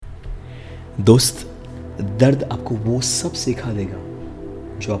दोस्त, दर्द आपको वो सब सिखा देगा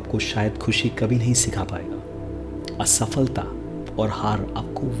जो आपको शायद खुशी कभी नहीं सिखा पाएगा। असफलता और हार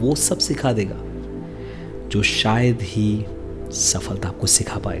आपको वो सब सिखा देगा जो शायद ही सफलता आपको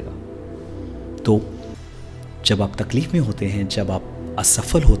सिखा पाएगा। तो जब आप तकलीफ में होते हैं, जब आप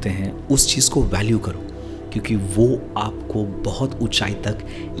असफल होते हैं, उस चीज़ को वैल्यू करो, क्योंकि वो आपको बहुत ऊंचाई तक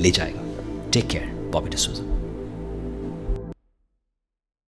ले जाएगा। Take care, Bobby D'Souza.